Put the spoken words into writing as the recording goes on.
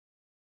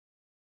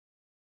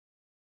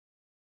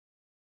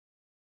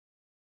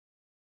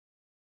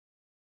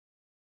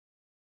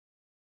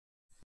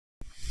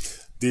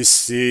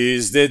This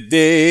is the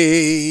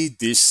day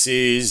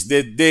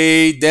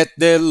that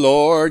the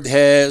Lord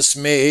has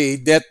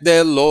made, that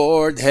the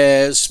Lord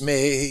has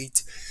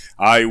made.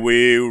 I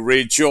will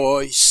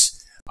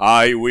rejoice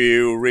and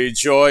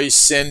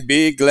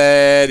be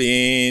glad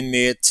in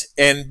it,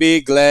 and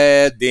be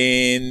glad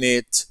in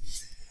it.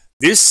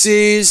 This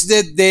is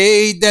the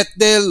day that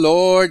the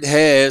Lord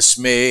has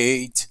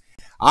made.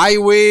 I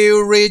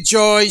will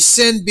rejoice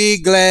and be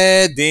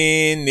glad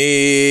in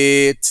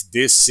it.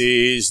 This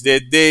is the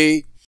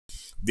day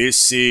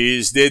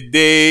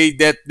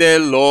that the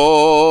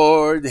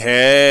Lord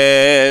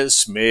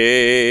has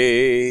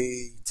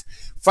made.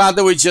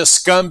 Father, we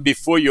just come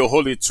before your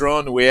holy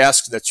throne. We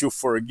ask that you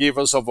forgive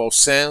us of all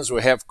sins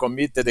we have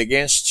committed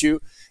against you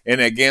and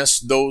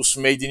against those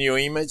made in your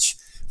image.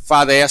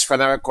 Father, I ask for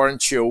now, according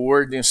to your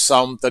word in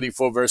Psalm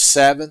 34, verse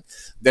 7,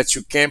 that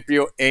you camp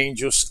your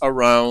angels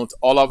around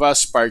all of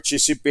us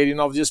participating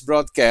of this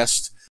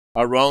broadcast,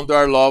 around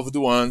our loved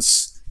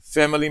ones,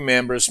 family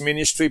members,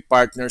 ministry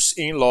partners,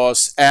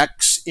 in-laws,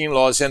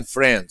 ex-in-laws, and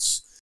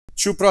friends,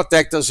 to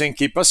protect us and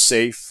keep us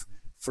safe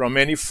from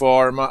any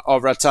form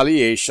of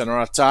retaliation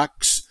or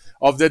attacks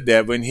of the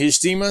devil and his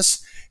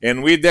demons.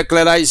 And we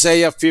declare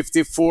Isaiah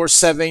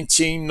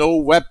 54:17, no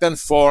weapon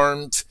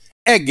formed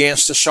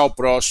against us shall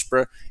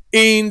prosper.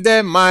 In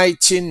the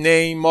mighty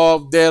name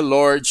of the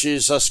Lord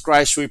Jesus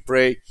Christ we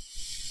pray.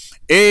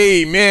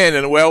 Amen,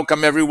 and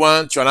welcome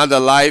everyone to another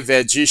live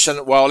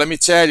edition. Well, let me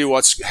tell you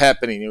what's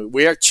happening.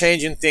 We are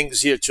changing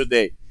things here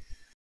today.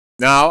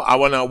 Now, I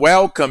want to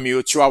welcome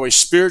you to our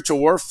Spiritual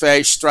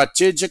Warfare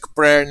Strategic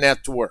Prayer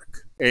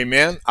Network.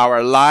 Amen,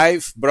 our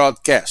live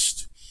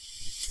broadcast.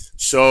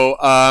 So,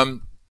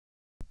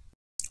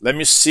 let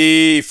me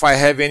see if I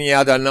have any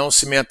other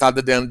announcement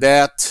other than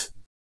that.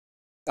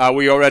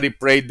 We already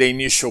prayed the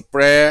initial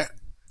prayer.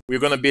 We're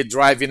going to be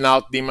driving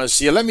out demons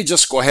here. Let me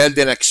just go ahead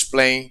and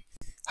explain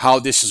how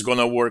this is going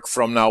to work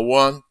from now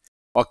on.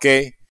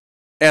 Okay,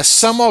 as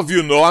some of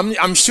you know,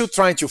 I'm still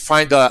trying to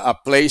find a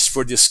place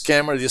for this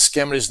camera. This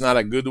camera is not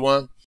a good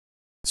one,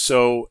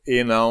 so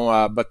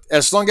but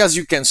as long as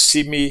you can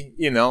see me,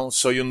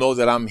 so you know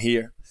that I'm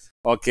here.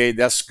 Okay,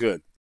 that's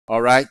good.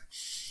 All right,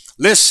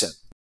 listen,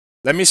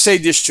 let me say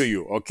this to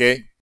you.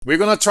 Okay, we're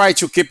going to try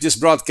to keep this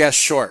broadcast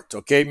short.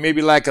 Okay,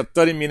 maybe like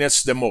 30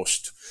 minutes the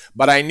most.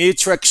 But I need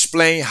to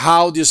explain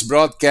how this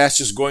broadcast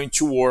is going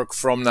to work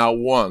from now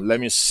on. Let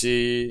me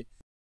see.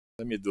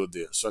 Let me do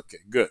this. Okay,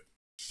 good.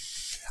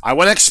 I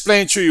want to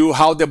explain to you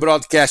how the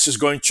broadcast is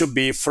going to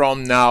be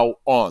from now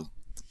on.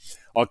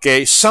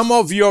 Okay, some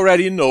of you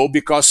already know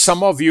because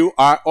some of you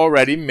are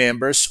already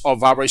members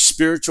of our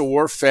Spiritual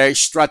Warfare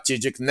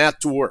Strategic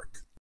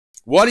Network.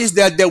 What is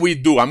that we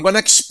do? I'm going to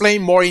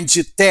explain more in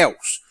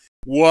details.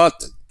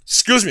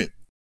 Excuse me.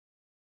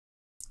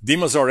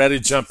 Demons already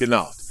jumping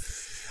out.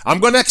 I'm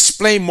going to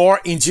explain more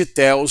in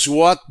details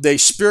what the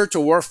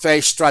Spiritual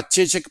Warfare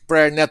Strategic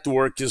Prayer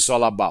Network is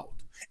all about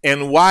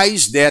and why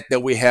is that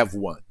we have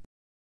one.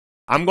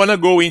 I'm going to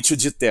go into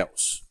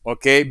details,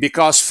 okay?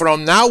 Because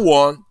from now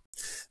on,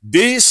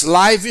 this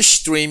live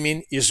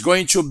streaming is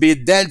going to be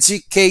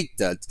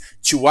dedicated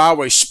to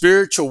our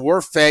Spiritual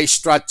Warfare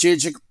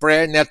Strategic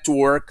Prayer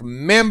Network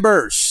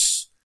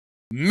members.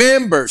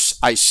 Members,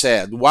 I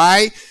said.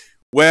 Why?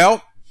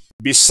 Well,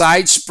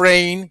 besides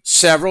praying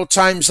several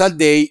times a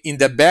day in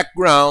the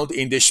background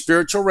in the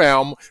spiritual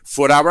realm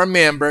for our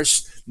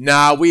members,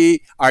 now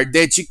we are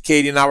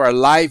dedicating our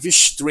live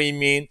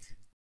streaming,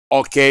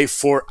 okay,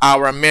 for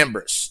our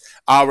members.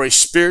 Our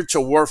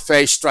Spiritual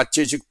Warfare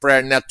Strategic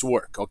Prayer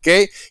Network,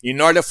 okay?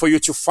 In order for you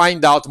to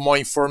find out more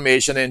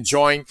information and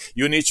join,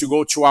 you need to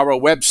go to our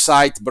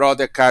website,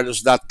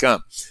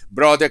 brothercarlos.com.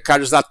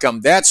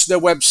 brothercarlos.com. That's the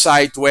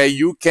website where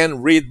you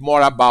can read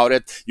more about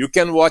it. You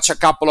can watch a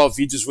couple of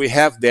videos we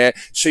have there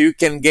so you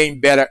can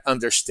gain better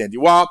understanding.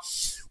 Well,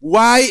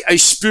 why a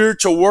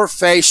Spiritual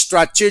Warfare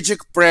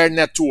Strategic Prayer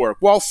Network?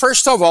 Well,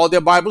 first of all,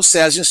 the Bible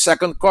says in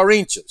 2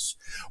 Corinthians,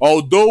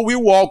 although we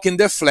walk in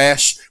the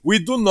flesh, we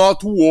do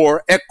not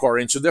war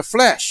according to the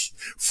flesh.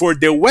 For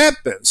the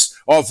weapons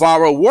of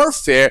our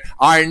warfare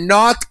are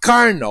not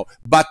carnal,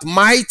 but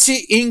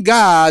mighty in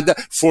God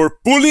for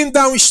pulling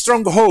down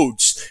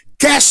strongholds,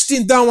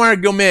 casting down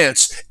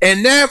arguments,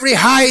 and every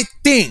high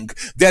thing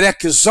that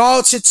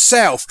exalts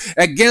itself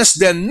against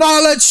the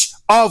knowledge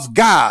of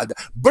God,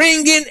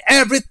 bringing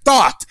every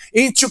thought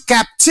into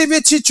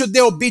captivity to the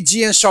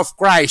obedience of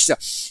Christ.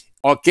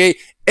 Okay,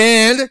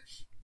 and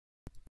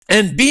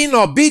being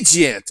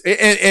obedient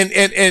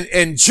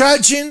and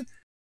judging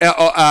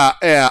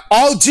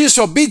all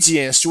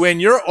disobedience when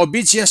your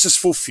obedience is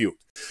fulfilled.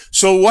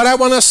 So what I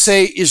want to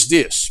say is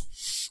this.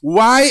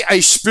 Why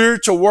a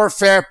Spiritual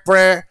Warfare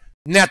Prayer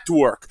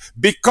Network?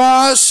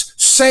 Because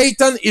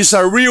Satan is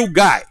a real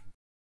guy.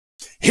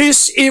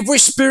 His evil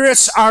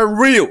spirits are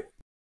real.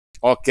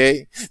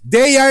 Okay?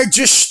 They are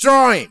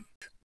destroying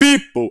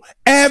people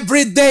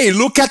every day.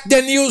 Look at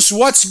the news.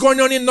 What's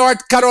going on in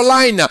North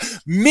Carolina?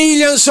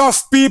 Millions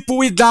of people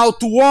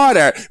without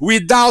water,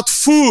 without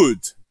food,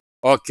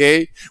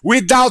 okay?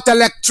 Without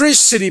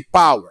electricity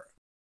power.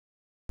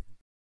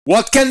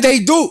 What can they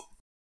do?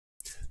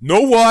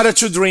 No water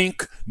to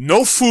drink,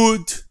 no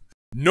food,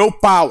 no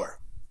power.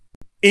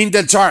 In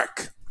the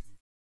dark.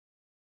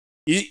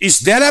 Is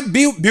that a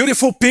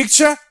beautiful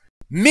picture?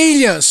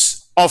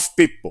 Millions of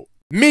people.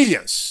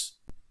 Millions.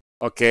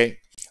 Okay?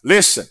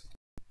 Listen.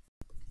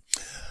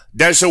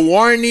 There's a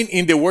warning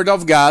in the Word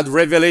of God,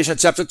 Revelation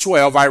chapter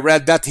 12. I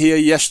read that here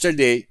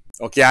yesterday.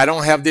 Okay, I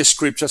don't have the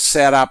scripture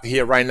set up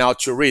here right now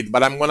to read,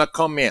 but I'm going to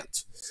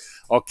comment.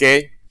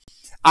 Okay?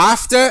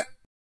 After,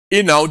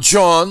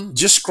 John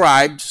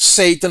described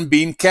Satan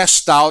being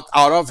cast out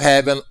of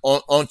heaven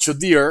onto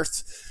the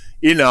earth,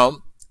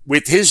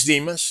 with his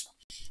demons,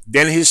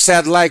 then he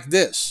said like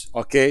this,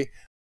 okay?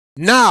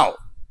 Now,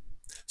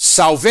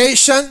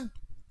 salvation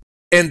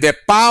and the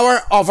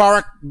power of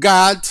our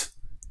God,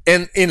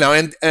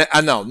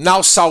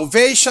 now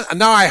salvation,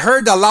 now I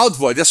heard a loud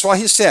voice, that's what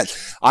he said.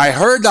 I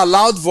heard a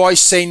loud voice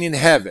saying in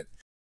heaven,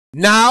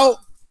 now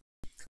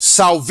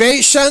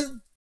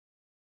salvation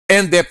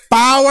and the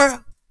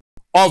power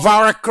of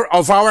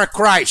our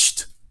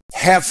Christ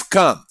have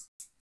come.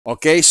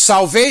 Okay,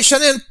 salvation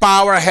and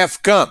power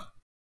have come.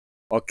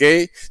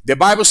 Okay, the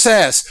Bible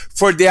says,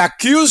 for the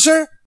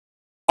accuser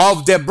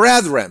of the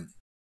brethren,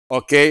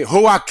 okay,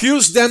 who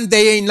accuse them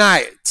day and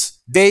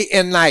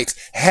night,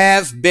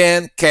 have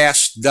been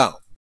cast down.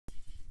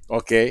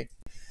 Okay,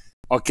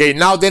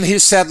 now then he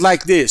said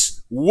like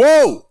this,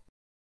 woe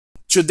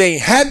to the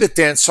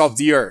inhabitants of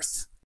the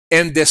earth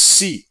and the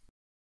sea.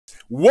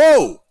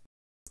 Woe,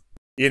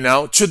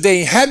 to the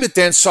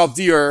inhabitants of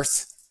the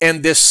earth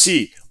and the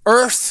sea.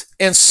 Earth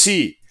and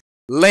sea.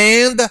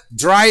 Land,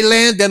 dry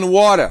land and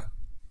water.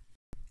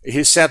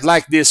 He said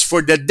like this,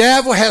 for the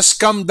devil has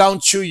come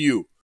down to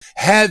you,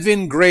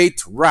 having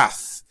great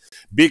wrath,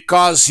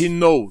 because he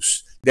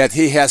knows that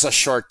he has a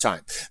short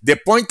time. The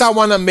point I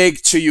want to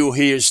make to you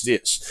here is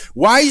this.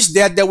 Why is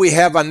that we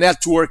have a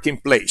network in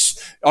place?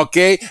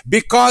 Okay?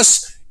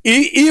 Because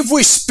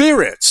evil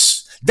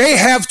spirits, they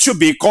have to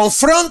be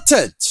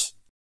confronted.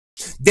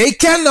 They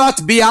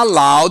cannot be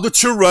allowed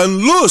to run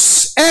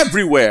loose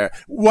everywhere.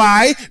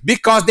 Why?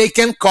 Because they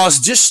can cause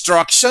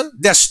destruction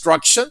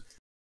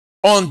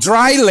on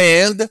dry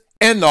land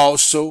and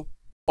also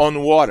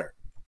on water,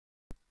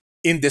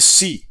 in the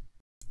sea,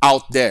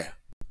 out there,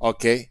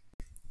 okay?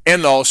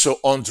 And also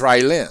on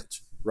dry land,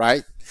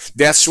 right?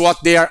 That's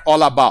what they are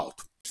all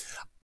about.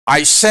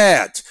 I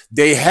said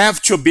they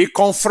have to be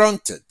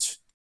confronted,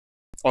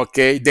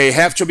 okay? They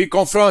have to be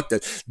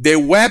confronted. The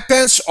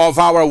weapons of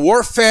our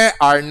warfare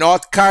are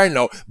not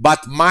carnal,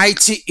 but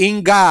mighty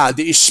in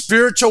God,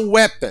 spiritual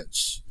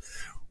weapons.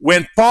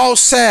 When Paul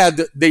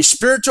said the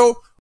spiritual,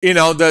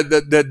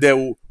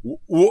 the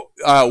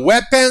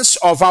weapons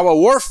of our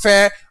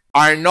warfare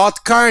are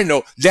not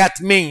carnal, that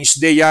means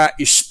they are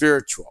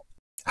spiritual.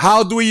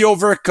 How do we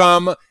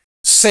overcome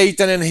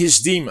Satan and his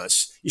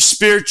demons?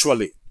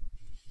 Spiritually.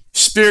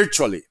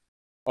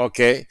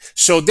 Okay?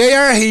 So they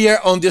are here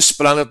on this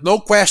planet, no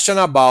question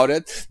about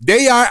it.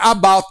 They are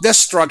about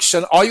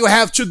destruction. All you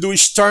have to do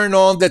is turn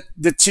on the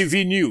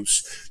TV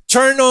news.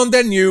 Turn on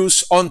the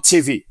news on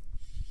TV.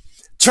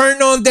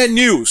 Turn on the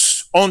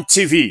news on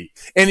TV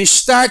and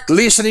start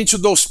listening to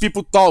those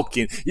people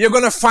talking. You're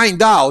going to find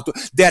out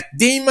that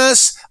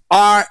demons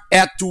are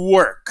at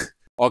work,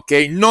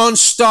 okay,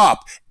 non-stop,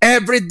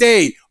 every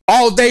day,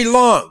 all day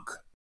long.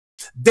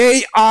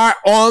 They are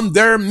on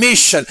their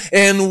mission.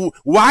 And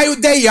while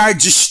they are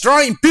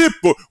destroying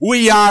people,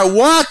 we are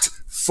what?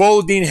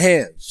 Folding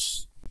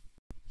hands,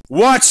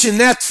 watching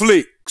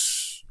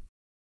Netflix,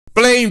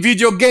 playing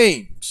video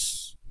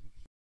games,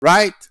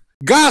 right?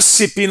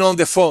 Gossiping on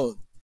the phone.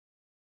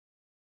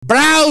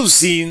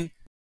 Browsing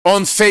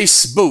on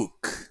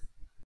Facebook,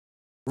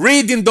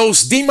 reading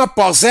those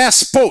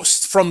demon-possessed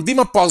posts from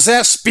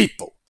demon-possessed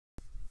people,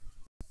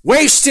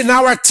 wasting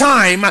our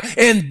time,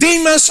 and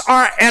demons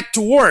are at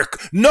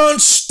work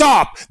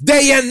non-stop,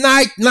 day and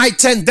night,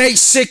 night and day,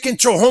 seeking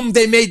to whom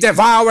they may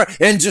devour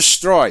and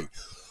destroy.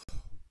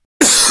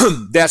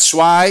 That's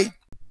why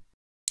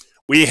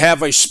we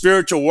have a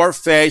spiritual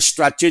warfare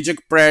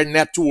strategic prayer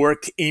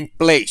network in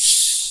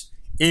place.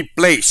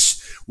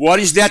 What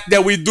is that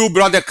we do,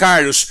 Brother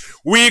Carlos?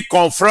 We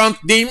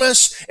confront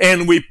demons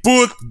and we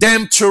put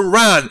them to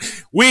run.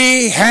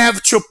 We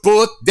have to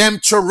put them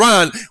to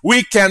run.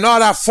 We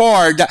cannot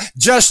afford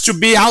just to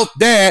be out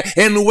there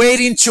and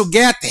waiting to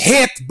get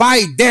hit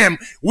by them.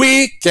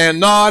 We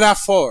cannot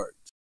afford.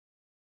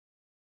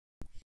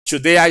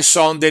 Today I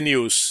saw on the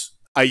news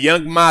a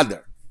young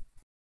mother.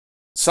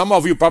 Some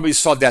of you probably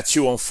saw that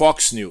too on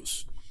Fox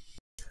News.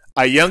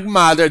 A young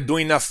mother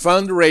doing a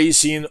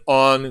fundraising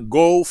on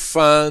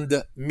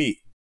GoFundMe.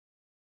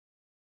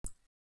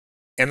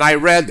 And I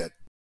read it.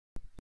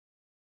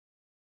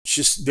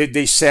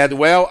 They said,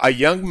 well, a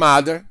young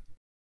mother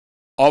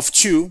of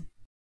two,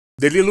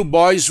 the little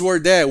boys were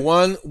there.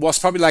 One was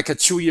probably like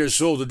 2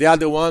 years old. The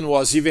other one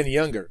was even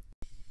younger.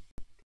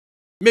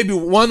 Maybe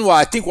one,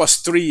 I think, was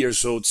 3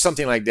 years old,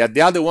 something like that.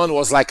 The other one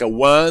was like a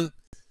 1,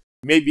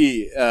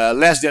 maybe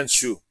less than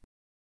 2.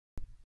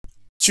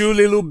 Two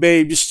little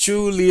babies,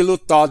 two little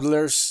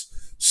toddlers,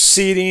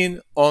 sitting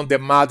on the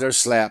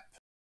mother's lap.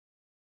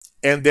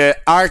 And the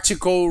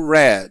article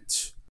read,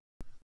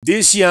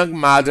 this young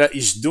mother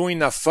is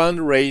doing a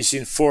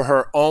fundraising for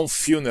her own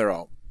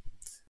funeral.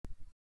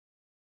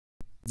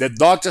 The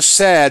doctor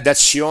said that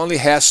she only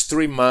has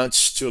 3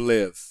 months to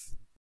live.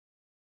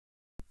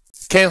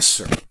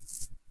 Cancer.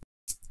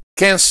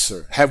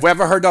 Cancer. Have you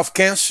ever heard of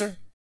cancer?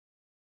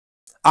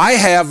 I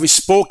have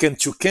spoken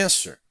to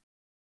cancer.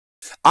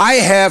 I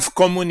have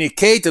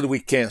communicated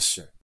with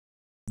cancer.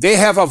 They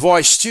have a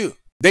voice too.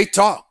 They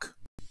talk.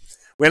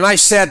 When I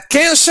said,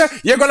 cancer,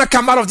 you're going to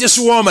come out of this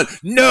woman.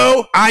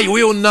 No, I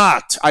will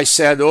not. I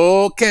said,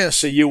 oh,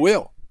 cancer, you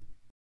will.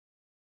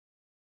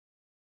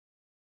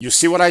 You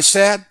see what I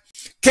said?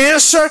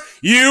 Cancer,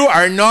 you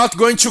are not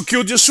going to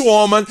kill this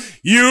woman.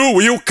 You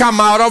will come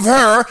out of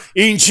her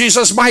in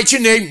Jesus' mighty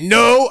name.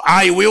 No,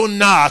 I will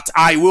not.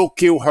 I will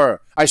kill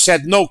her. I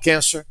said, no,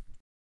 cancer.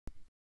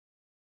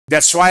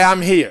 That's why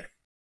I'm here.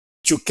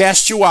 To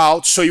cast you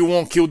out so you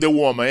won't kill the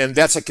woman. And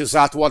that's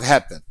exactly what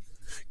happened.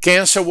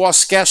 Cancer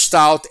was cast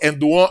out, and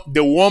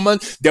the woman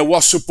that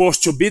was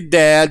supposed to be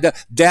dead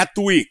that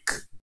week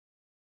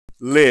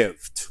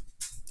lived.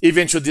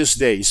 Even to this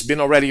day. It's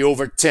been already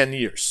over 10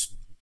 years.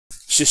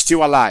 She's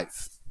still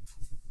alive.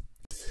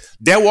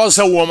 There was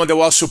a woman that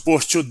was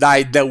supposed to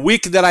die the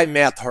week that I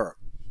met her.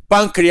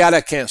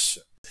 Pancreatic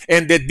cancer.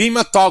 And the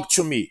demon talked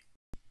to me.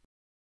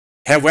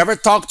 Have you ever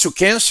talked to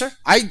cancer?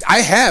 I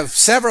have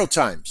several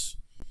times.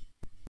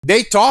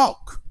 They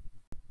talk.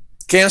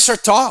 Cancer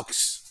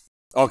talks.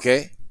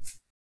 Okay?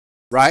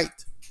 Right?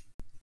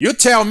 You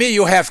tell me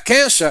you have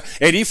cancer,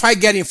 and if I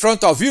get in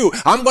front of you,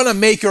 I'm going to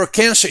make your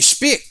cancer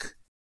speak.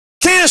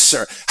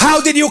 Cancer,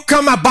 how did you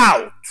come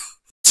about?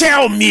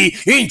 Tell me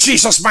in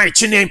Jesus'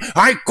 mighty name.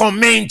 I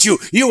command you.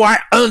 You are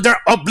under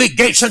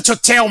obligation to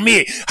tell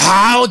me.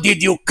 How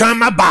did you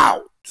come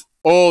about?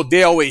 Oh,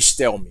 they always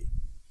tell me.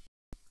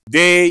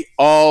 They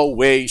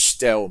always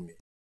tell me.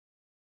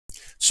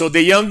 So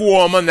the young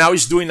woman now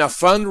is doing a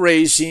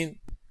fundraising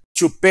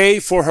to pay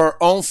for her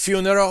own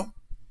funeral.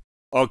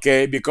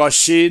 Okay, because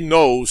she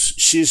knows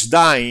she's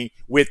dying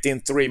within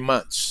 3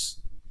 months.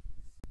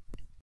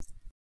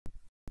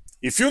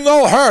 If you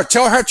know her,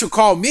 tell her to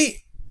call me.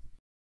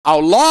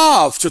 I'd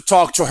love to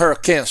talk to her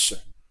cancer.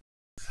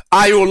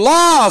 I would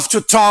love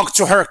to talk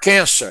to her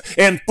cancer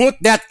and put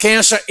that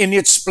cancer in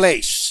its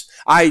place.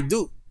 I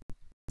do.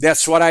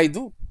 That's what I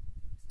do.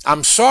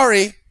 I'm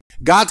sorry.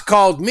 God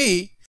called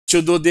me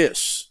to do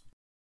this.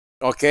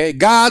 Okay?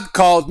 God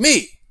called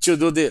me to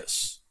do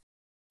this.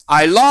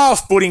 I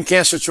love putting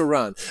cancer to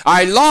run.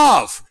 I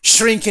love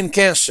shrinking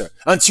cancer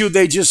until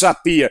they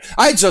disappear.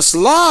 I just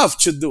love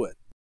to do it.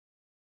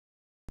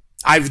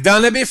 I've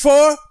done it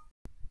before,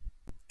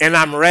 and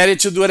I'm ready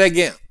to do it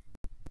again.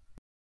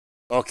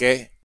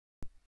 Okay?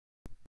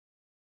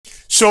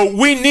 So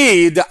we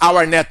need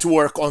our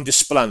network on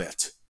this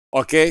planet.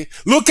 Okay?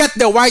 Look at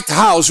the White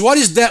House. What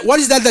is that? What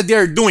is that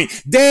they're doing?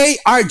 They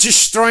are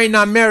destroying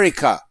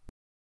America.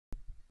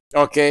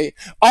 Okay?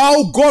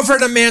 All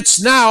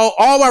governments now,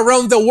 all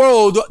around the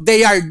world,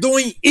 they are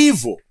doing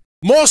evil.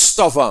 Most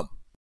of them.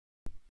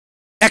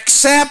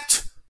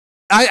 Except,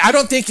 I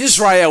don't think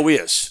Israel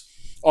is.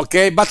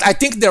 Okay? But I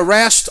think the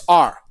rest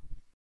are.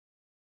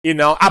 You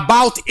know,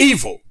 about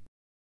evil.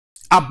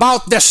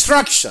 About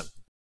destruction.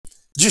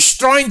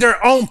 Destroying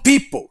their own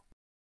people.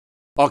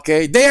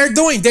 Okay,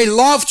 they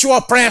love to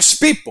oppress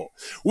people.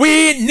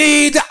 We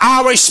need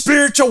our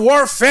spiritual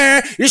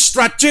warfare,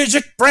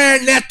 strategic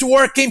prayer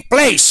network in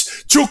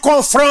place to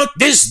confront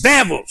these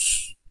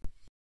devils.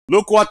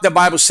 Look what the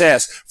Bible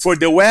says. For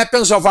the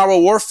weapons of our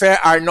warfare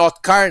are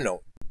not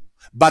carnal,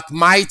 but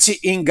mighty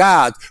in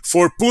God,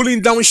 for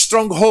pulling down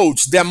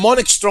strongholds,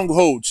 demonic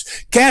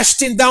strongholds,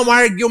 casting down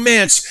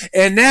arguments,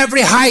 and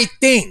every high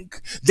thing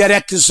that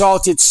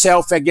exalts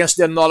itself against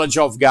the knowledge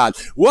of God.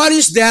 What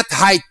is that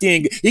high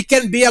thing? It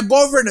can be a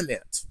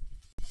government.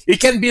 It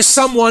can be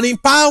someone in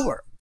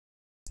power.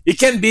 It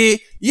can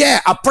be,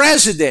 a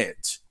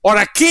president or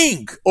a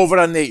king over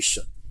a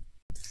nation.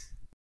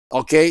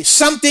 Okay?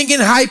 Something in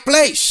high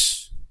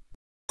place.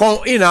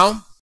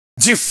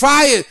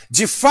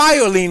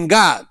 Defiling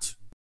God.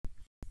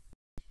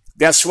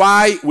 That's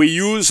why we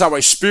use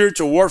our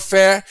spiritual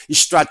warfare,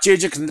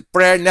 strategic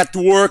prayer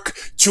network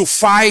to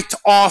fight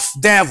off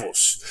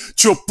devils,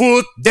 to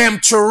put them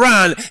to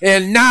run.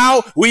 And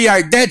now we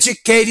are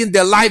dedicating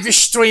the live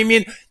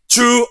streaming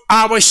to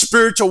our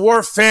spiritual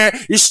warfare,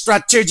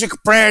 strategic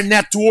prayer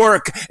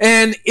network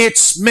and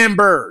its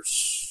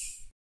members.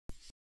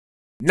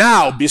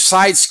 Now,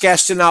 besides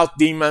casting out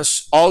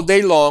demons all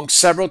day long,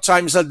 several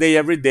times a day,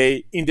 every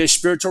day, in the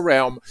spiritual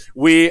realm,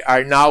 we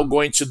are now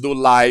going to do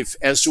live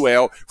as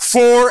well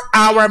for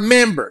our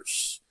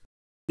members.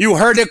 You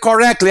heard it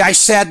correctly. I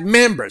said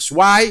members.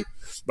 Why?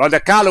 Brother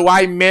Carlo,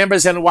 why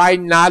members and why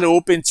not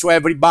open to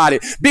everybody?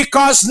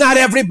 Because not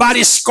everybody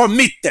is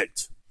committed.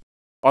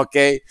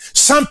 Okay?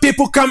 Some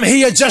people come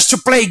here just to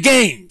play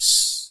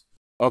games.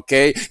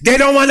 Okay? They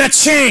don't want to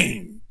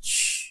change.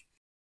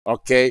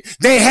 Okay,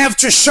 they have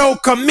to show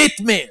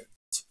commitment.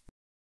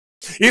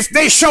 If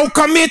they show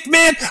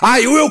commitment,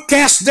 I will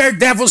cast their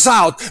devils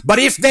out. But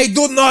if they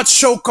do not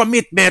show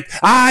commitment,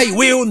 I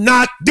will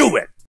not do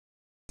it.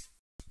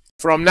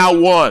 From now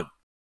on,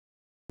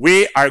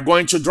 we are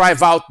going to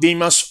drive out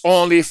demons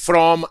only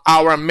from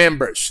our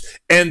members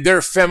and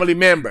their family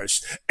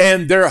members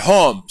and their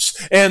homes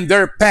and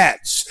their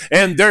pets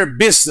and their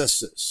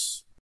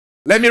businesses.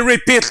 Let me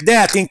repeat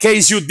that in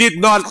case you did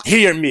not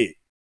hear me.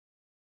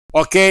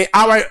 Okay,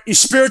 our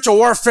spiritual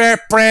warfare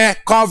prayer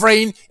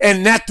covering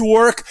and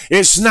network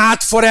is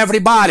not for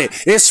everybody.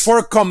 It's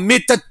for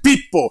committed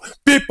people.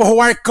 People who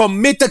are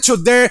committed to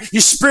their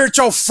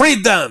spiritual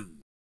freedom.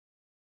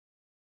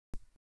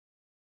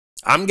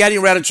 I'm getting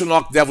ready to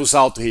knock devils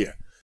out here.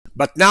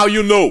 But now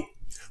you know.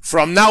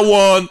 From now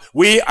on,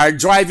 we are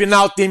driving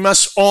out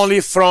demons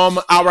only from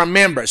our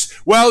members.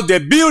 Well, the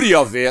beauty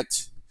of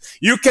it,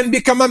 you can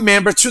become a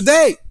member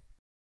today.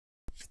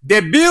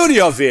 The beauty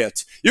of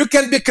it, you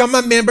can become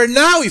a member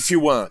now if you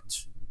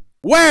want.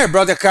 Where,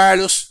 Brother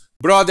Carlos?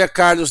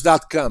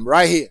 BrotherCarlos.com,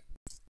 right here.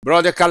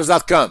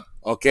 BrotherCarlos.com,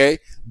 okay?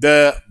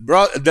 The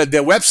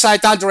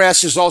website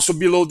address is also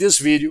below this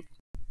video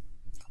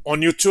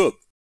on YouTube,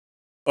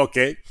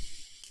 okay?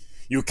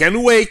 You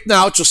can wait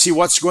now to see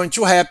what's going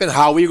to happen,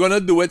 how we're going to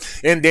do it,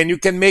 and then you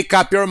can make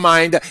up your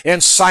mind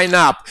and sign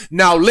up.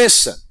 Now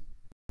listen,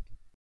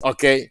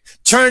 okay?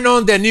 Turn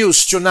on the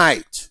news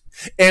tonight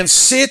and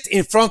sit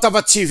in front of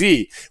a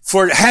TV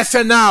for half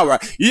an hour.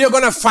 You're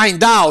going to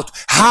find out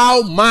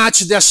how much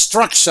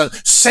destruction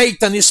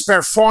Satan is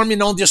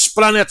performing on this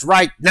planet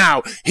right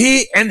now.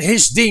 He and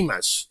his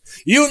demons.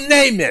 You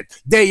name it,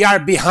 they are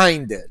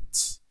behind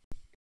it.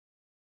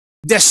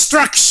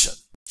 Destruction.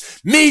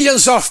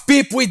 Millions of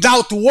people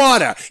without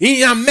water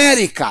in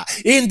America,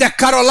 in the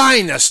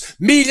Carolinas.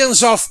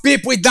 Millions of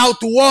people without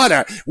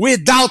water,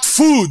 without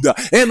food,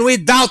 and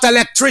without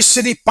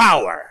electricity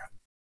power.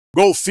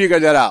 Go figure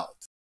that out.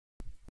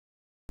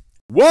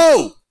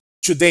 Woe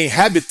to the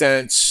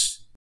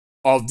inhabitants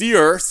of the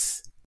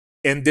earth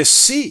and the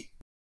sea.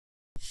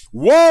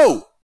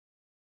 Woe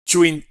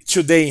to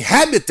the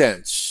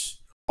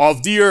inhabitants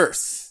of the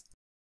earth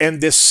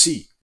and the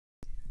sea.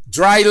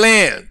 Dry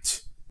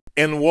land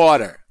and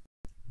water.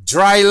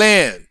 Dry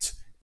land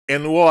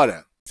and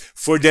water.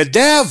 For the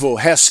devil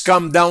has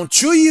come down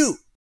to you,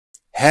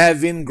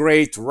 having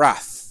great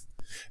wrath,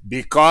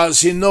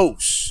 because he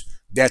knows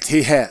that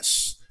he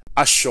has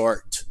a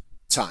short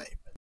time.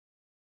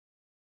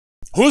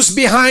 Who's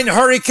behind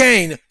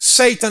hurricane?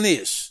 Satan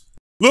is.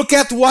 Look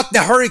at what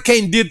the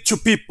hurricane did to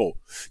people.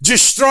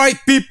 Destroyed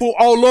people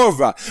all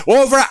over.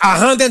 Over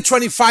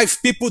 125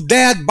 people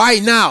dead by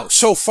now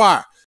so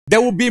far.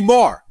 There will be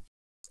more.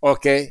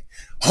 Okay?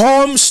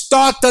 Homes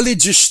totally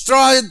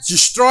destroyed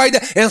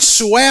and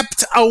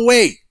swept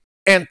away.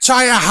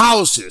 Entire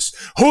houses.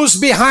 Who's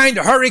behind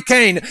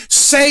hurricane?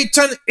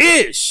 Satan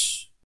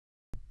is.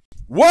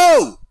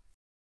 Woe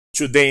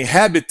to the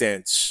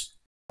inhabitants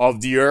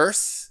of the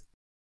earth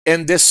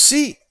and the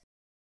sea,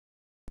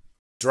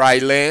 dry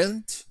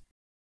land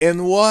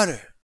and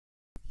water.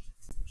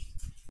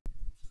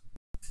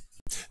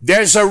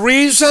 There's a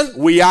reason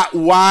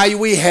why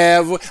we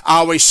have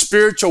our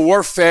spiritual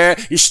warfare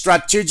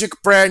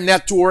strategic prayer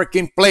network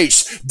in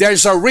place.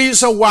 There's a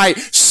reason why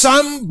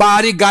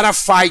somebody gotta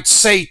fight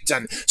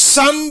Satan.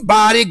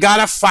 Somebody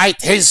gotta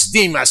fight his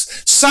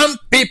demons. Some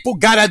people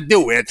gotta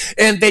do it.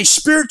 And the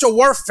spiritual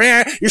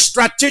warfare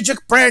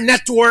strategic prayer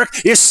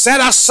network is set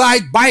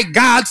aside by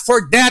God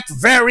for that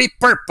very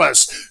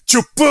purpose.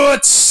 To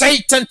put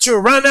Satan to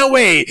run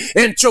away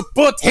and to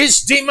put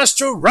his demons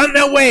to run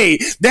away.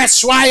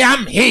 That's why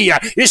I'm here,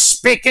 is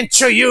speaking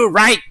to you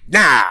right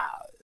now.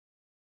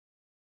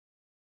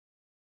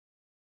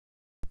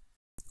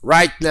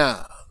 Right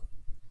now.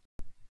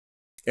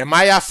 Am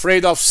I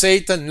afraid of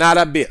Satan? Not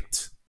a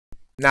bit.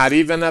 Not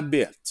even a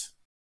bit.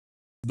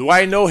 Do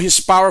I know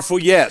he's powerful?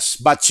 Yes.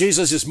 But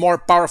Jesus is more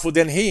powerful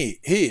than he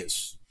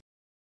is.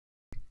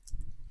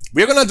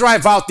 We're going to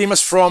drive out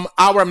demons from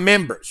our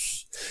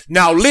members.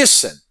 Now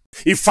listen.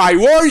 If I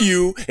were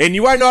you and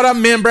you are not a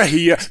member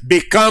here,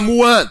 become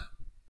one.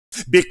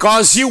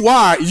 Because you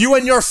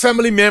and your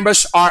family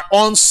members are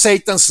on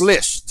Satan's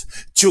list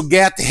to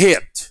get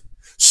hit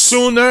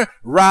sooner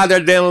rather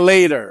than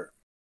later.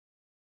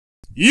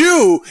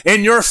 You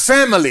and your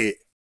family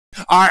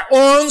are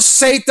on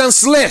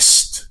Satan's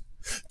list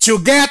to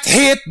get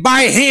hit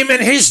by him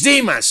and his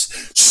demons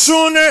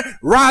sooner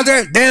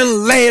rather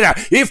than later.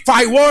 If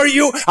I were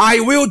you,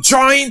 I will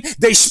join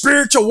the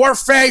spiritual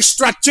warfare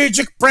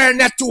strategic prayer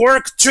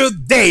network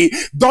today.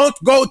 Don't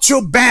go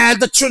to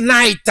bed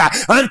tonight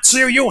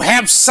until you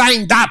have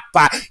signed up.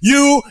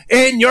 You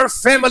and your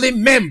family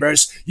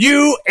members,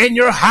 you and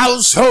your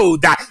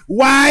household.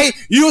 Why?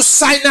 You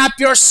sign up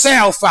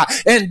yourself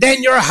and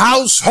then your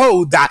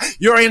household,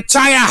 your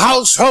entire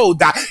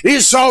household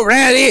is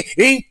already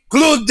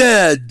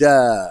included.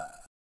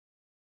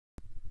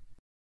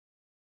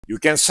 You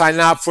can sign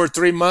up for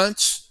 3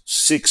 months,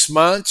 6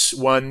 months,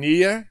 1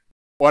 year,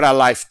 or a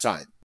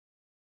lifetime.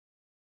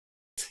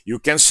 You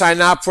can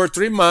sign up for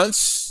 3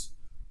 months,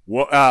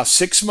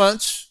 6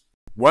 months,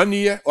 1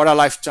 year, or a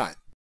lifetime.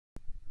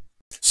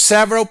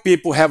 Several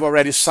people have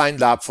already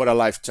signed up for a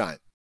lifetime.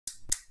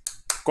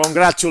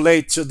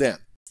 Congratulate to them.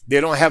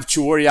 They don't have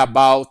to worry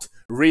about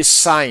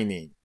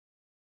re-signing.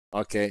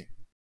 Okay?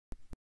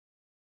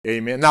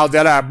 Amen. Now,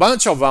 there are a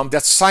bunch of them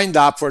that signed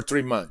up for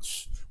 3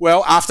 months.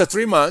 Well, after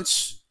 3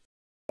 months,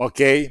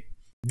 okay,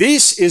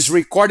 this is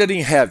recorded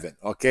in heaven.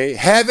 Okay?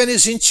 Heaven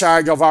is in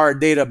charge of our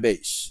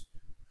database.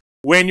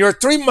 When your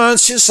 3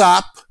 months is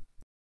up,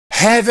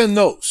 heaven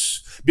knows.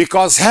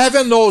 Because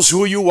heaven knows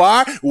who you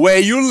are, where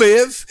you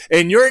live,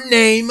 and your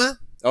name.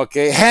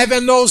 Okay,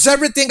 heaven knows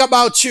everything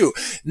about you.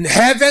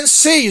 Heaven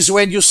sees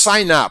when you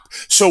sign up.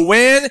 So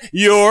when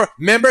your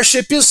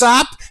membership is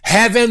up,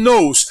 heaven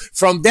knows.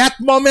 From that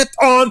moment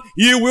on,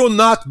 you will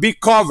not be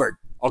covered.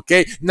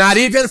 Okay, not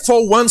even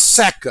for 1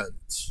 second.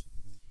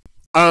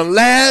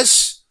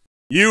 Unless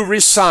you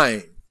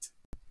resign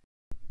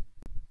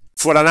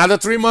for another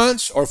 3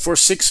 months, or for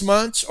 6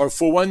 months, or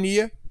for 1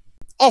 year,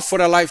 or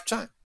for a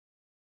lifetime.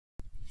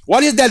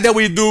 What is that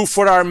we do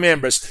for our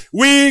members?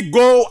 We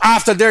go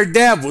after their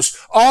devils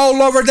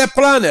all over the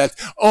planet,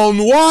 on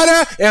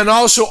water and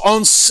also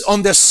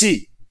on the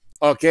sea.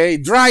 Okay?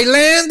 Dry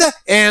land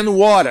and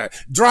water.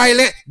 Dry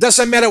land,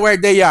 doesn't matter where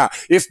they are.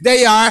 If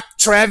they are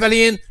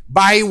traveling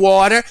by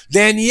water,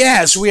 then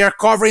yes, we are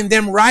covering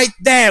them right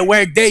there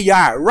where they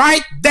are.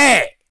 Right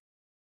there.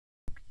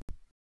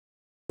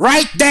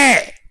 Right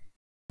there.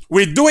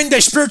 We're doing the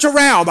spiritual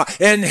realm,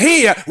 and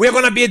here we're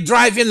going to be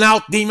driving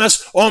out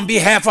demons on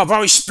behalf of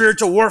our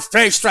spiritual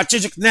warfare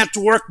strategic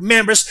network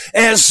members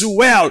as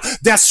well.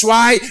 That's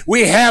why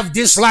we have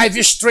this live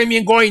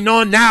streaming going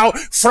on now.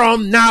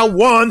 From now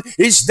on,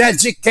 it's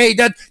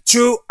dedicated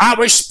to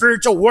our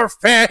spiritual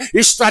warfare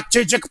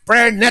strategic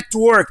prayer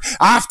network.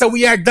 After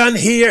we are done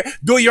here,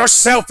 do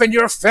yourself and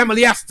your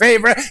family a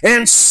favor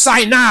and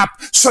sign up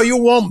so you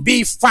won't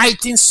be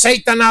fighting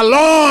Satan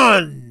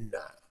alone.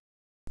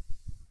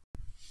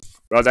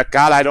 Brother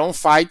Carl, I don't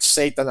fight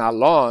Satan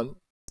alone.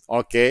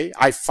 Okay?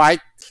 I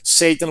fight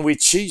Satan with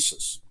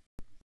Jesus.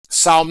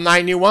 Psalm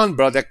 91,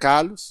 Brother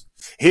Carlos.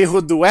 He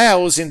who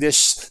dwells in the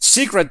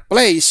secret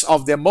place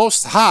of the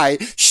Most High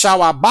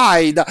shall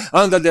abide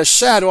under the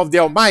shadow of the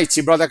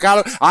Almighty. Brother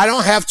Carlos, I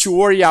don't have to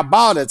worry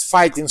about it,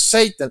 fighting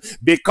Satan,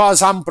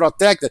 because I'm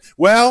protected.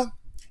 Well,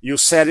 you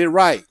said it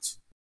right.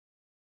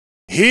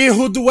 He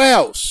who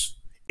dwells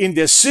in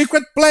the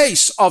secret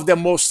place of the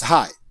Most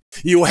High.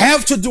 You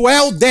have to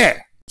dwell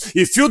there.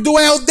 If you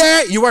dwell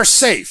there, you are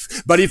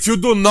safe. But if you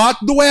do not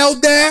dwell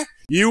there,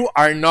 you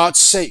are not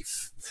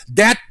safe.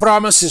 That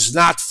promise is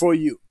not for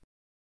you.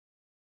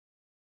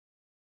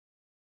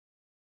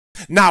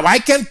 Now, I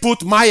can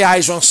put my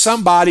eyes on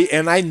somebody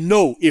and I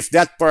know if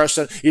that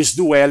person is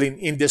dwelling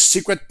in the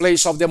secret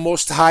place of the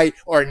Most High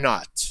or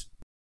not.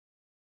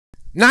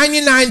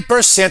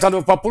 99% of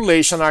the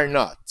population are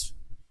not.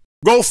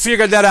 Go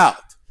figure that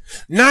out.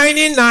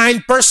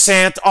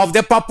 99% of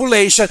the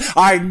population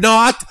are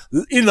not,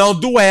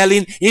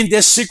 dwelling in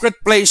the secret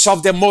place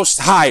of the Most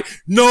High.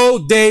 No,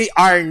 they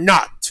are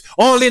not.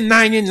 Only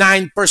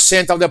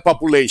 99% of the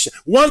population.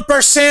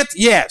 1%,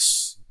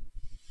 yes.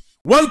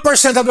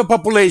 1% of the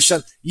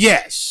population,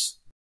 yes.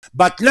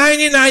 But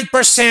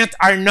 99%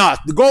 are not.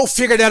 Go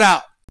figure that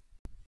out.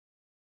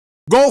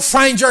 Go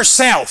find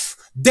yourself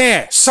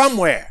there,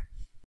 somewhere.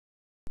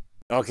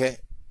 Okay?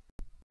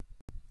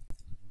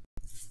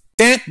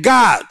 Thank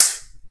God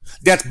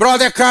that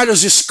Brother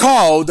Carlos is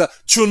called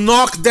to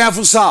knock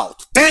devils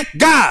out. Thank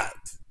God.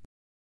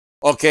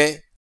 Okay?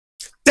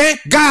 Thank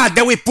God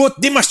that we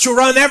put demons to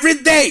run every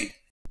day.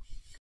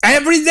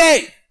 Every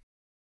day.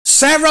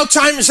 Several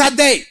times a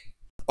day.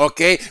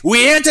 Okay?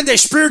 We enter the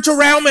spiritual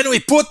realm and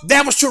we put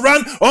devils to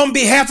run on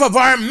behalf of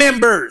our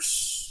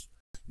members.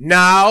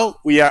 Now,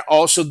 we are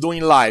also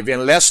doing live.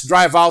 And let's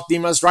drive out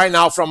demons right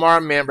now from our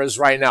members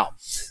right now.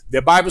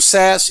 The Bible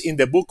says in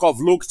the book of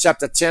Luke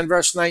chapter 10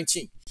 verse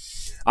 19,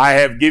 I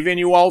have given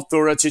you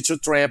authority to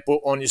trample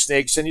on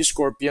snakes and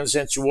scorpions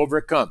and to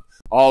overcome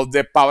all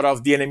the power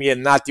of the enemy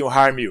and nothing will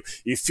harm you.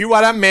 If you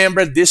are a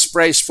member, this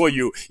prays for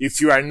you. If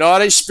you are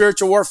not a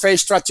spiritual warfare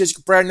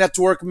strategic prayer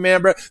network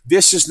member,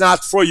 this is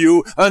not for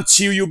you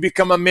until you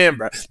become a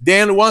member.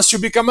 Then once you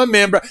become a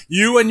member,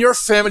 you and your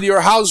family,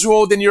 your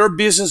household and your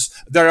business,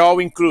 they're all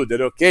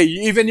included, okay?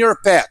 Even your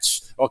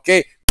pets,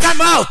 okay?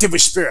 Come out, evil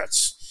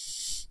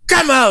spirits.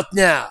 Come out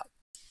now.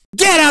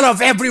 Get out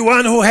of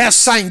everyone who has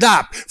signed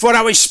up for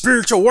our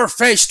spiritual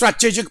warfare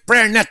strategic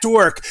prayer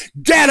network.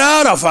 Get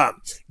out of them.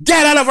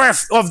 Get out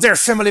of their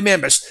family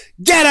members.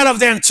 Get out of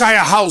their entire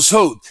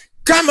household.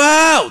 Come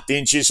out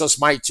in Jesus'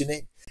 mighty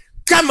name.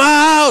 Come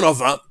out of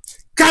them.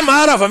 Come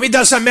out of them. It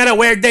doesn't matter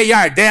where they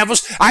are,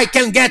 devils. I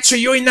can get to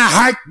you in a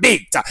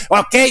heartbeat.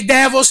 Okay,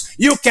 devils?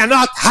 You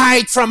cannot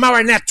hide from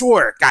our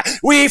network.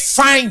 We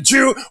find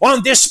you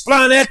on this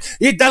planet.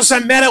 It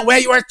doesn't matter where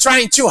you are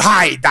trying to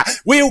hide.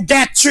 We'll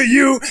get to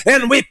you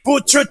and we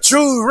put you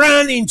to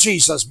run in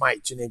Jesus'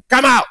 mighty name.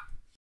 Come out.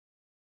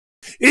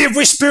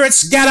 Evil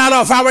spirits, get out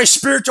of our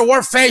spiritual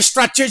warfare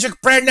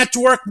strategic prayer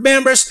network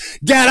members.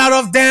 Get out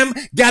of them.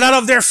 Get out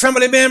of their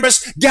family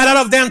members. Get out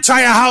of their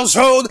entire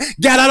household.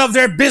 Get out of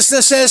their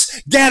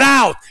businesses. Get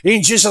out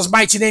in Jesus'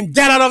 mighty name.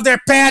 Get out of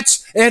their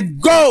pets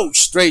and go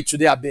straight to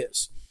the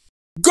abyss.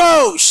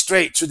 Go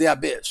straight to the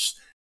abyss.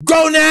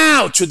 Go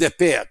now to the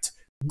pit.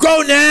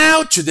 Go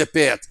now to the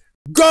pit.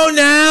 Go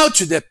now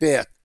to the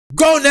pit.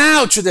 Go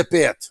now to the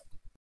pit.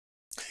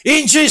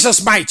 In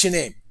Jesus' mighty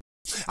name.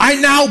 I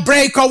now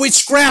break all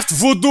witchcraft,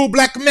 voodoo,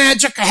 black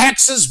magic,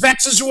 hexes,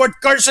 vexes, word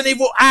curse, and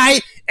evil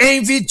eye,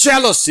 envy,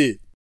 jealousy.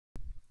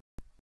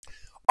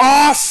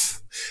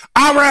 Off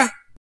our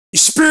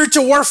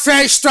spiritual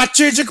warfare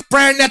strategic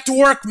prayer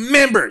network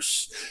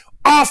members.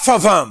 Off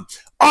of them.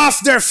 Off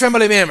their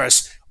family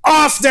members.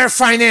 Off their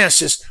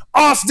finances.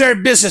 Off their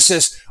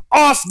businesses.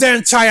 Off their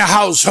entire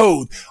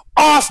household.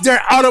 Off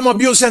their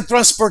automobiles and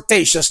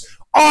transportations.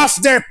 Off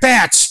their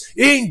pets.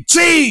 In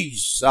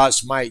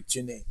Jesus'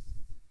 mighty name.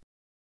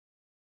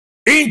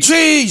 In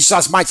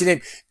Jesus' mighty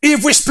name.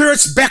 Evil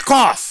spirits, back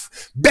off.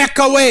 Back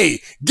away.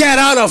 Get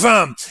out of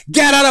them.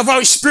 Get out of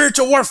our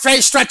spiritual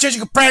warfare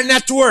strategic prayer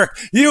network.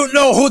 You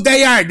know who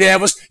they are,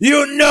 devils.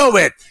 You know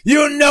it.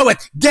 You know it.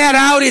 Get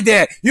out of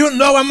there. You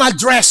know I'm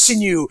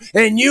addressing you.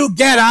 And you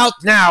get out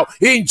now.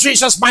 In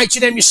Jesus' mighty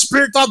name,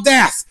 spirit of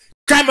death.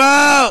 Come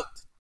out.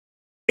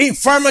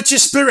 Infirmity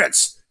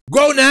spirits.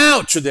 Go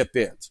now to the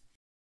pit.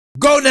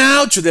 Go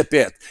now to the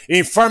pit.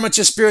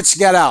 Infirmity spirits,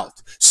 get out.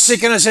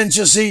 Sickness and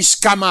disease,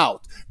 come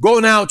out. Go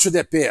now to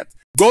the pit.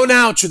 Go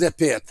now to the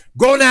pit.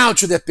 Go now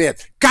to the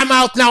pit. Come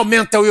out now,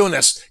 mental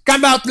illness.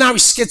 Come out now,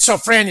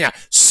 schizophrenia,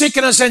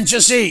 sickness and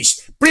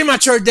disease,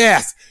 premature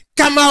death.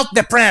 Come out,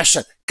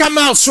 depression. Come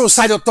out,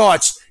 suicidal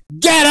thoughts.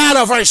 Get out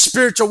of our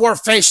spiritual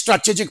warfare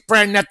strategic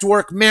prayer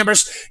network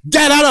members.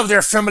 Get out of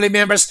their family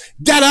members.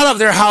 Get out of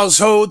their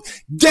household.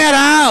 Get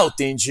out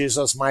in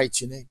Jesus'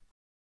 mighty name.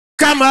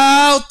 Come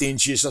out in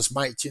Jesus'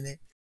 mighty name.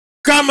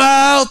 Come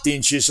out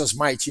in Jesus'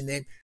 mighty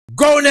name.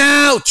 Go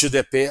now to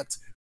the pit.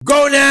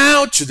 Go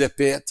now to the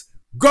pit.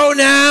 Go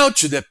now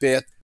to the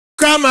pit.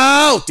 Come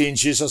out in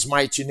Jesus'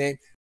 mighty name.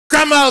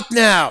 Come out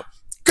now.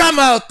 Come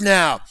out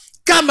now.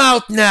 Come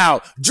out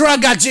now.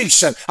 Drug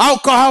addiction,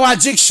 alcohol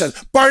addiction,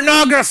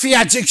 pornography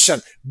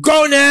addiction.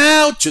 Go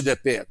now to the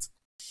pit.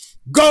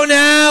 Go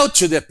now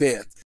to the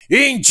pit.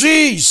 In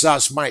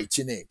Jesus'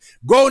 mighty name.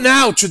 Go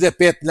now to the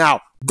pit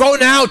now. Go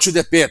now to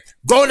the pit.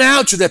 Go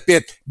now to the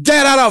pit.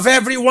 Get out of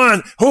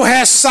everyone who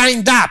has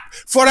signed up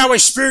for our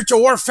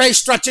spiritual warfare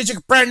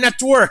strategic prayer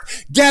network.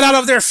 Get out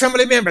of their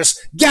family members.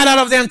 Get out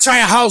of the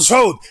entire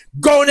household.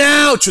 Go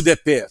now to the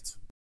pit.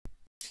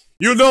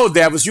 You know,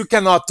 devils, you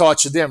cannot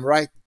touch them,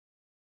 right?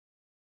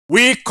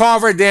 We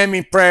cover them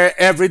in prayer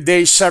every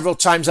day, several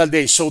times a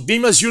day. So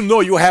demons, you know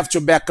you have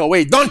to back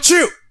away, don't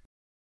you?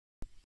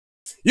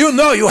 You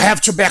know you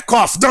have to back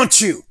off, don't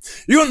you?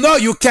 You know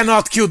you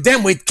cannot kill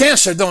them with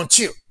cancer, don't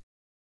you?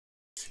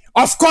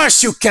 Of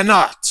course you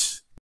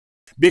cannot.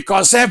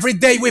 Because every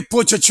day we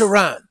put you to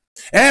run.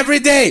 Every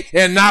day.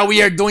 And now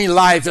we are doing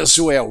live as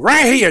well.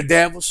 Right here,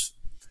 devils.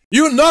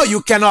 You know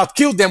you cannot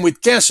kill them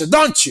with cancer,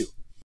 don't you?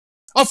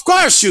 Of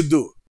course you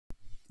do.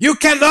 You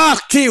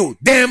cannot kill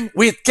them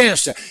with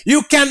cancer.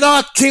 You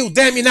cannot kill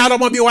them in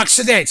automobile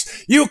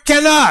accidents. You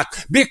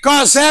cannot,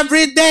 because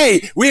every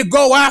day we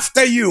go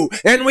after you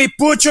and we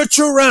put you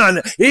to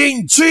run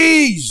in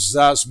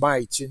Jesus'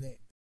 mighty name.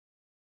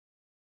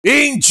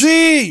 In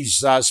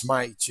Jesus'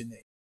 mighty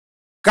name.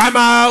 Come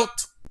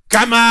out,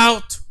 come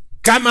out,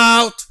 come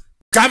out,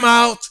 come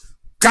out,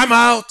 come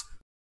out,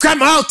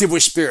 come out, evil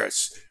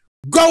spirits.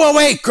 Go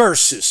away,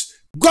 curses.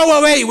 Go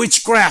away,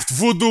 witchcraft,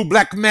 voodoo,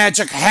 black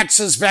magic,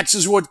 hexes,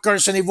 vexes, word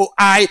curse, and evil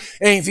eye,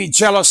 envy,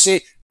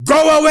 jealousy.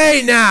 Go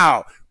away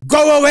now.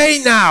 Go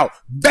away now.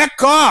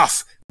 Back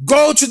off.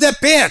 Go to the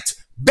pit.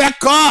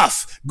 Back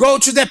off. Go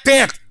to the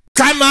pit.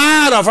 Come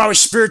out of our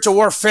spiritual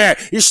warfare,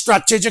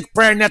 strategic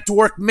prayer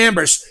network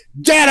members.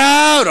 Get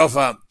out of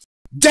them.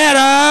 Get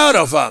out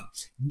of them.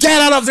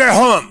 Get out of their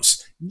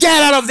homes.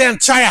 Get out of the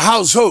entire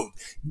household.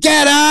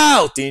 Get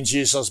out in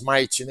Jesus'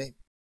 mighty name.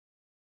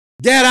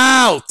 Get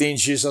out in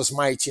Jesus'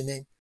 mighty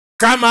name.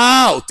 Come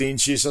out in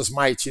Jesus'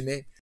 mighty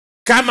name.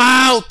 Come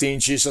out in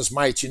Jesus'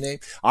 mighty name.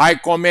 I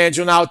command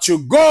you now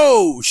to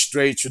go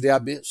straight to the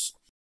abyss.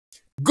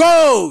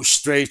 Go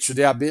straight to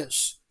the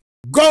abyss.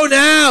 Go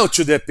now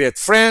to the pit.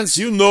 Friends,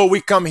 you know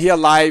we come here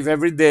live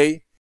every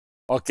day,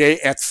 okay,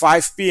 at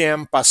 5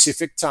 p.m.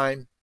 Pacific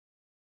time,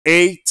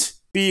 8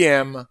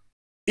 p.m.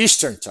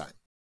 Eastern time.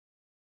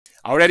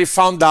 I already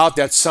found out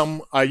that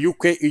some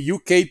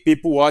UK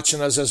people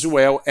watching us as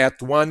well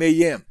at 1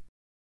 a.m.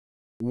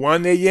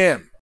 1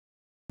 a.m.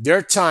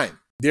 Their time.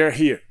 They're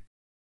here.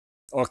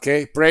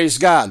 Okay? Praise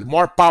God.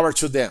 More power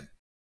to them.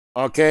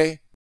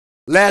 Okay?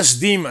 Less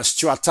demons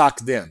to attack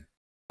them.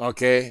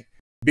 Okay?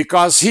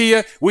 Because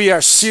here we are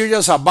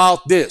serious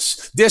about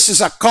this. This is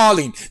a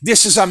calling.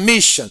 This is a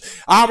mission.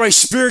 Our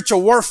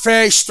spiritual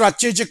warfare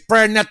strategic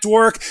prayer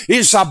network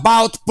is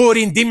about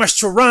putting demons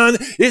to run.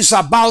 Is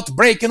about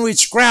breaking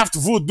witchcraft,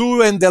 voodoo,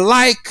 and the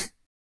like.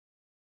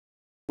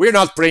 We're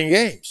not playing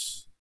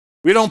games.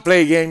 We don't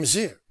play games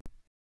here.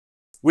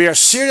 We are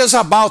serious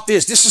about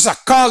this. This is a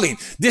calling.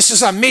 This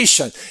is a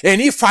mission. And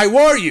if I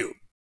were you,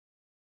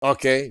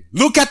 okay,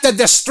 look at the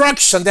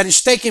destruction that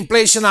is taking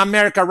place in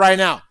America right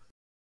now.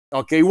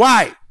 Okay,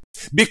 why?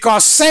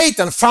 Because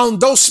Satan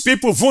found those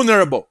people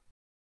vulnerable.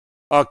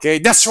 Okay,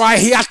 that's why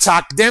he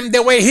attacked them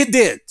the way he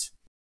did.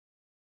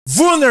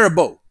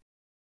 Vulnerable.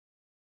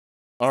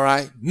 All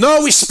right,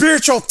 no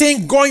spiritual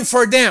thing going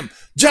for them,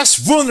 just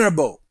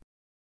vulnerable.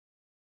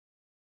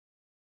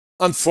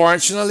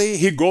 Unfortunately,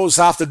 he goes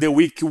after the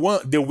weak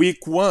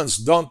ones,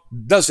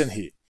 doesn't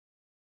he?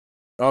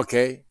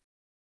 Okay.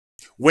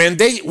 When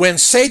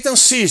Satan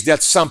sees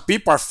that some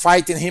people are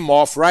fighting him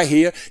off right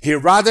here, he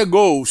rather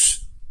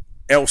goes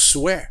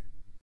elsewhere,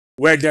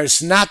 where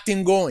there's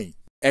nothing going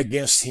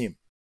against him.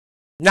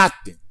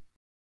 Nothing.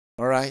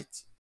 All right?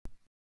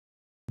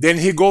 Then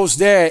he goes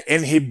there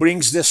and he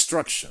brings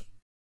destruction.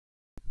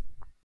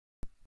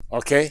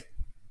 Okay?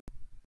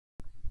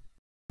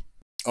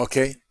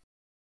 Okay?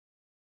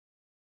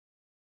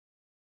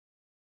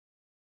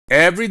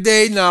 Every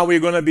day now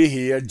we're going to be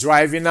here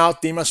driving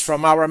out demons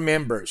from our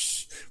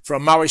members,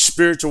 from our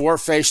spiritual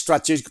warfare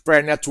strategic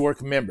prayer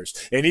network members.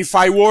 And if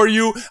I were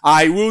you,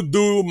 I will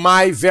do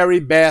my very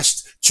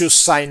best to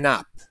sign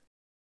up.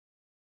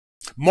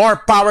 More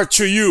power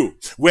to you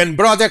when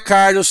Brother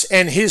Carlos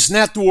and his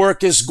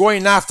network is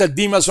going after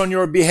demons on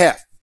your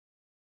behalf.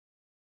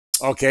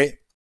 Okay?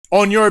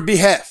 On your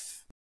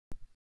behalf.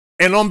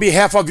 And on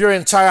behalf of your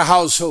entire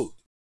household.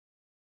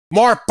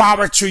 More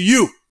power to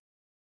you.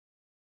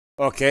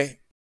 Okay?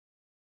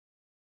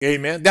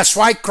 Amen. That's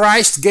why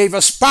Christ gave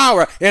us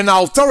power and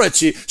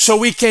authority so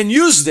we can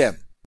use them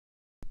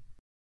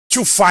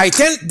to fight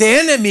the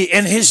enemy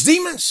and his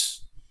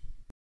demons.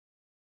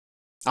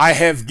 I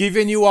have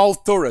given you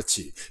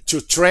authority to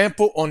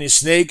trample on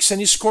snakes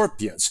and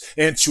scorpions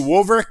and to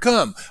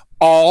overcome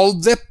all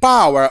the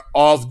power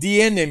of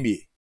the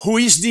enemy. Who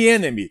is the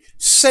enemy?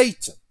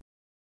 Satan.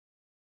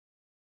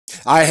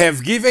 I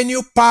have given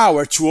you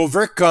power to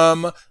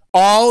overcome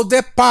all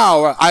the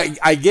power.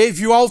 I gave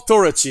you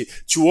authority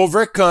to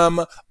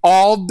overcome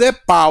all the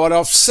power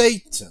of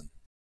Satan.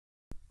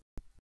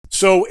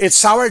 So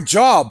it's our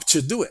job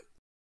to do it.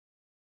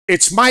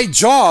 It's my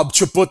job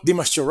to put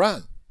demons to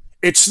run.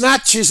 It's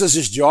not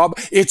Jesus' job.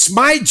 It's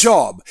my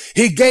job.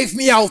 He gave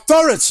me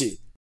authority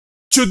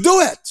to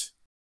do it.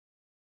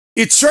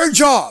 It's your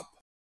job.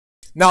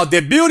 Now,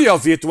 the beauty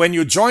of it, when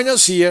you join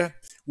us here,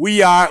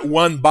 we are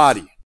one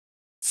body,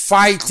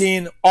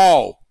 fighting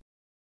all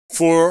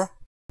for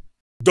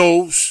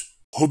those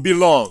who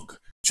belong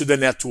to the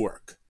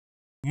network.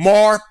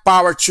 More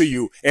power to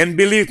you. And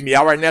believe me,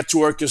 our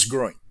network is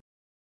growing.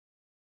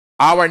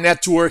 Our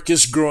network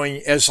is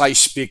growing as I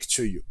speak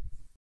to you.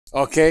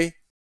 Okay?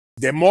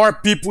 The more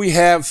people we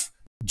have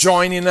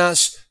joining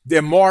us,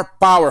 the more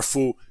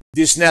powerful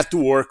this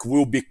network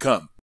will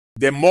become.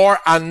 The more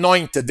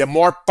anointed, the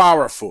more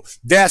powerful.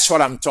 That's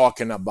what I'm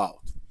talking about.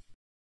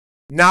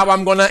 Now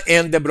I'm going to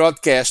end the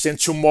broadcast, and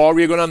tomorrow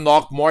we're going to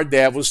knock more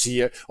devils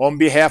here on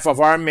behalf of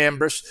our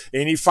members.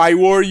 And if I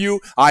were you,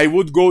 I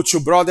would go to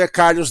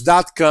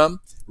brothercarlos.com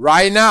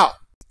right now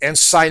and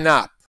sign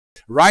up.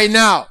 Right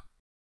now.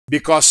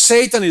 Because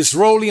Satan is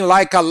rolling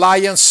like a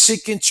lion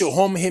seeking to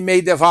whom he may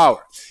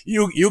devour.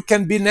 You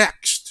can be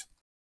next.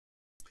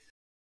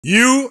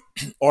 You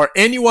or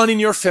anyone in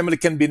your family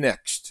can be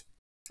next.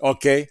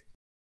 Okay?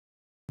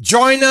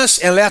 Join us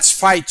and let's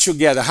fight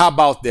together. How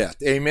about that?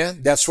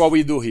 Amen? That's what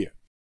we do here.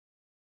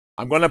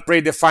 I'm going to pray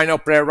the final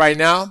prayer right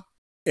now,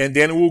 and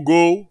then we'll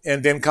go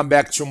and then come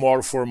back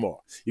tomorrow for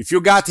more. If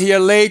you got here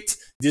late,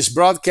 this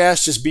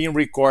broadcast is being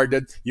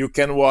recorded. You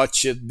can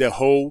watch it, the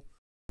whole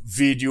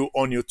video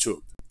on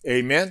YouTube.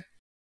 Amen?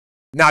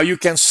 Now you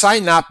can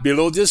sign up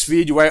below this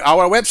video.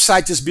 Our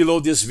website is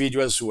below this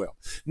video as well.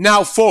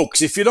 Now,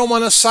 folks, if you don't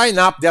want to sign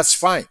up, that's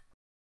fine.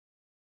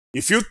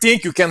 If you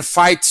think you can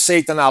fight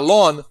Satan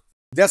alone,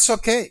 that's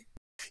okay.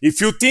 If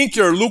you think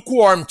your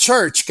lukewarm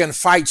church can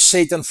fight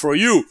Satan for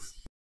you,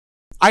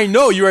 I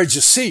know you are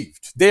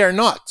deceived. They are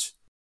not.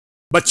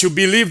 But you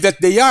believe that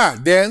they are,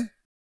 then,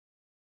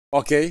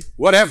 okay,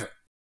 whatever.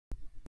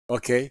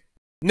 Okay?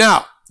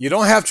 Now, you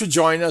don't have to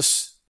join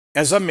us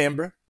as a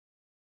member.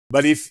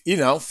 But if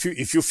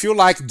you feel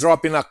like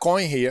dropping a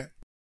coin here,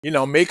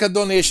 make a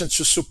donation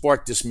to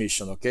support this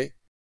mission, okay?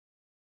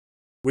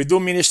 We do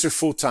ministry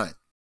full time.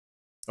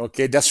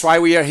 Okay, that's why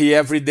we are here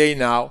every day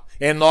now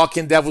and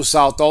knocking devils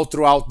out all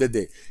throughout the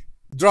day.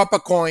 Drop a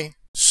coin,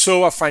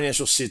 sow a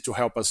financial seed to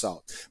help us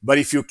out. But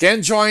if you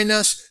can join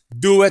us,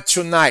 do it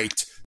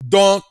tonight.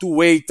 Don't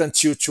wait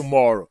until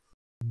tomorrow.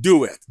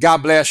 Do it. God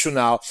bless you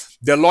now.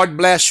 The Lord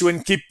bless you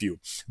and keep you.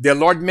 The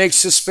Lord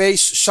makes his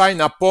face shine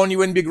upon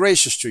you and be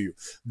gracious to you.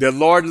 The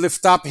Lord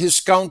lift up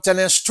his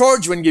countenance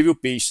toward you and give you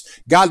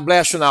peace. God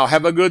bless you now.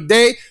 Have a good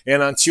day,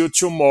 and until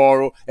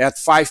tomorrow at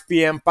 5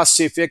 p.m.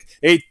 Pacific,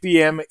 8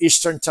 p.m.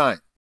 Eastern Time.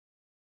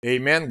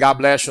 Amen. God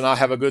bless you now.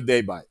 Have a good day.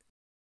 Bye.